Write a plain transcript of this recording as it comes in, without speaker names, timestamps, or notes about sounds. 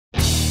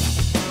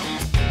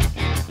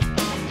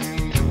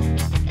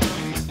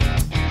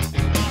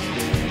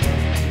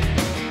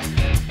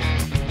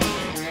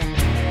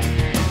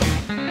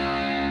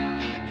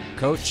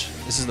Coach.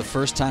 This is the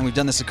first time, we've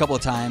done this a couple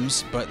of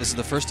times, but this is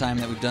the first time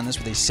that we've done this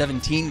with a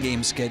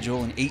 17-game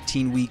schedule, an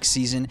 18-week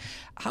season.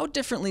 How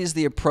differently is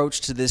the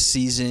approach to this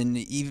season,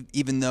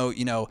 even though,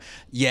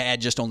 you add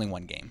just only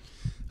one game?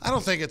 I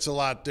don't think it's a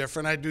lot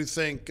different. I do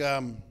think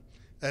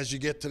as you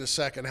get to the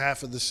second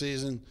half of the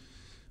season,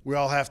 we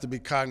all have to be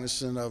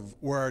cognizant of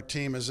where our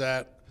team is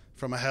at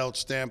from a health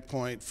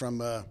standpoint, from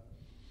a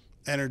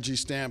energy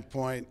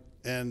standpoint,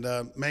 and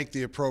make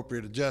the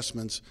appropriate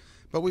adjustments.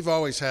 But we've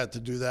always had to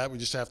do that. We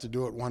just have to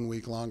do it 1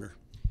 week longer.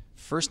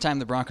 First time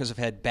the Broncos have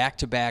had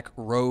back-to-back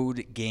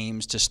road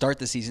games to start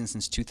the season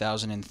since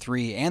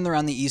 2003, and they're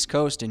on the East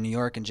Coast in New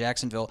York and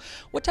Jacksonville.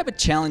 What type of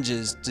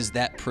challenges does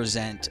that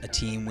present a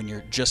team when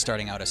you're just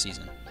starting out a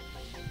season?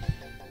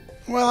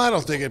 Well, I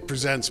don't think it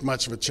presents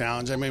much of a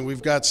challenge. I mean,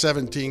 we've got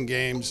 17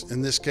 games.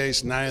 In this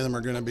case, 9 of them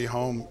are going to be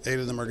home, 8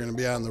 of them are going to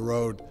be on the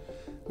road.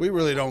 We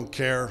really don't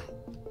care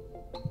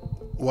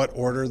what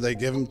order they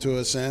give them to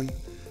us in,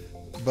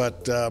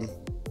 but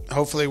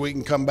hopefully we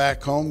can come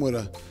back home with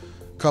a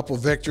couple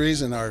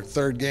victories, and our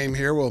third game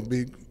here will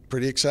be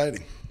pretty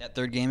exciting. That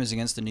third game is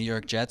against the New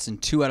York Jets,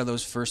 and 2 out of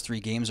those first 3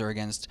 games are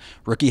against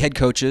rookie head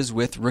coaches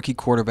with rookie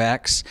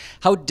quarterbacks.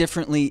 How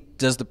differently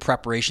does the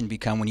preparation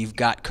become when you've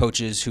got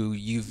coaches who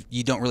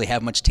you don't really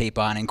have much tape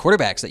on and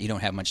quarterbacks that you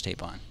don't have much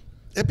tape on?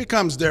 It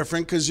becomes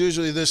different because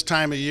usually this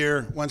time of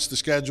year, once the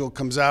schedule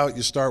comes out,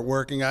 you start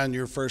working on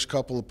your first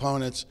couple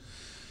opponents.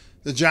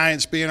 The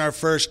Giants being our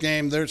first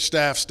game, their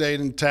staff stayed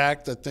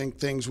intact. I think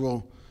things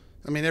will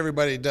 –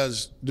 everybody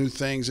does new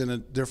things in a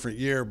different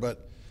year,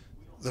 but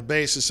the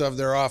basis of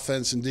their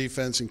offense and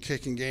defense and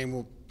kicking game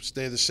will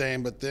stay the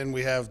same. But then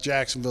we have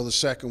Jacksonville the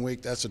second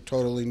week. That's a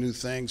totally new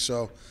thing.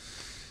 So,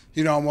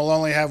 and we'll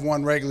only have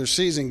one regular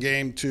season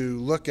game to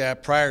look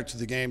at prior to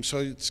the game. So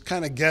it's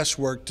kind of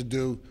guesswork to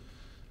do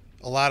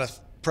a lot of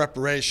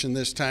preparation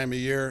this time of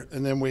year.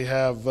 And then we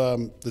have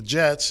the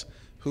Jets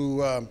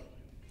who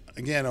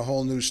again, a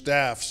whole new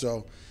staff.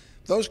 So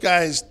those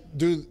guys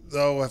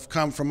have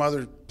come from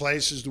other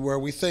places to where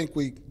we think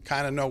we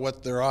kind of know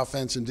what their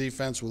offense and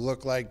defense will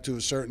look like to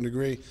a certain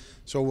degree.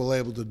 So we'll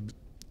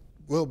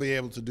be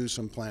able to do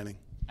some planning.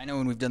 I know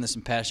when we've done this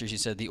in past years, you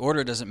said the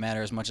order doesn't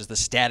matter as much as the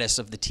status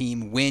of the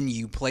team when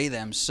you play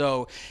them.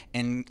 So,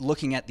 in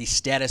looking at the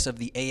status of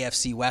the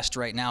AFC West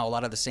right now, a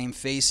lot of the same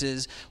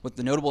faces, with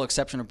the notable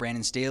exception of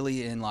Brandon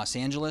Staley in Los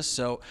Angeles.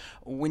 So,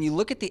 when you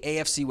look at the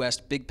AFC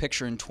West big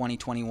picture in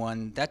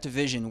 2021, that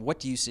division, what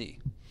do you see?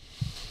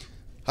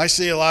 I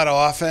see a lot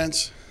of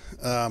offense.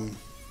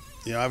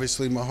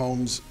 Obviously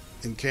Mahomes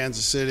in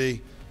Kansas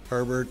City,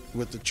 Herbert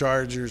with the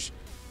Chargers,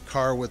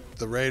 Carr with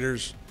the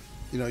Raiders.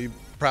 You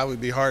probably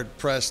be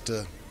hard-pressed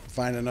to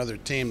find another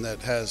team that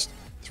has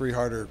 3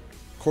 harder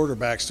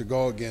quarterbacks to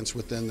go against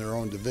within their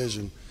own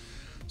division.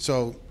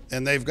 So,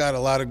 and they've got a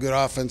lot of good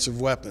offensive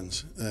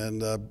weapons,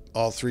 and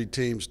all 3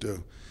 teams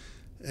do.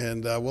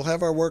 And we'll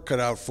have our work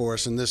cut out for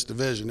us in this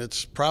division.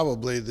 It's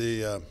probably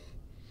the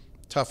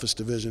toughest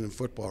division in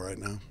football right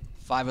now.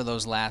 5 of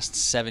those last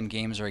 7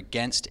 games are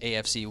against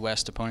AFC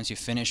West opponents. You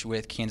finish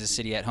with Kansas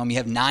City at home. You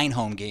have 9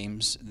 home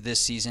games this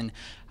season.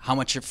 How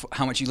much are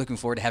you looking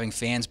forward to having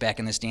fans back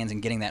in the stands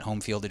and getting that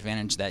home field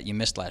advantage that you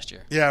missed last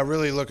year? Yeah,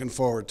 really looking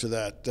forward to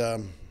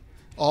that.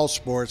 All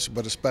sports,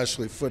 but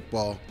especially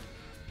football,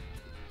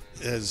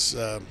 is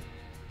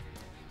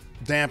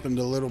dampened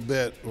a little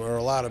bit or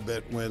a lot of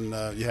it when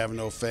you have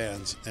no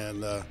fans,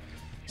 and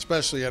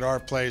especially at our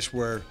place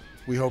where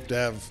we hope to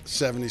have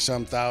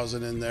 70-some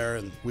thousand in there,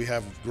 and we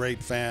have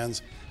great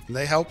fans, and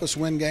they help us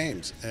win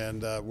games,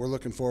 and we're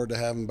looking forward to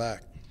having them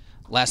back.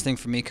 Last thing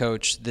for me,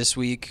 Coach, this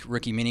week,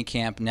 rookie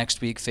minicamp, next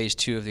week, phase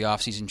 2 of the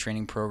offseason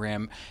training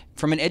program.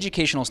 From an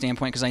educational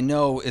standpoint, because I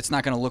know it's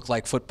not going to look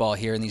like football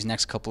here in these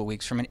next couple of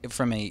weeks,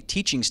 from a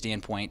teaching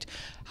standpoint,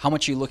 how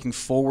much are you looking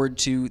forward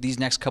to these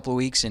next couple of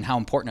weeks, and how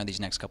important are these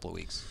next couple of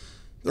weeks?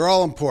 They're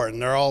all important.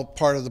 They're all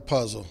part of the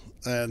puzzle,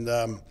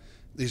 and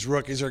these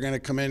rookies are going to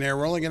come in here.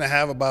 We're only going to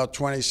have about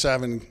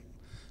 27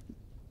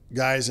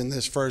 guys in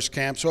this first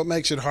camp, so it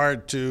makes it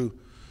hard to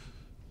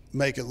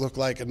make it look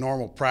like a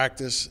normal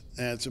practice,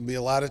 and it's going to be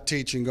a lot of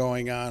teaching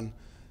going on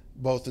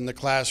both in the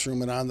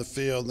classroom and on the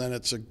field, and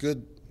it's a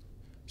good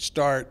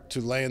start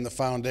to laying the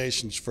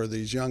foundations for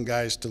these young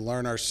guys to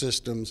learn our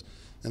systems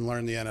and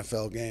learn the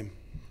NFL game.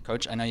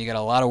 Coach, I know you got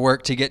a lot of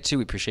work to get to.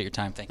 We appreciate your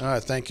time. Thank you. All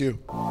right, thank you.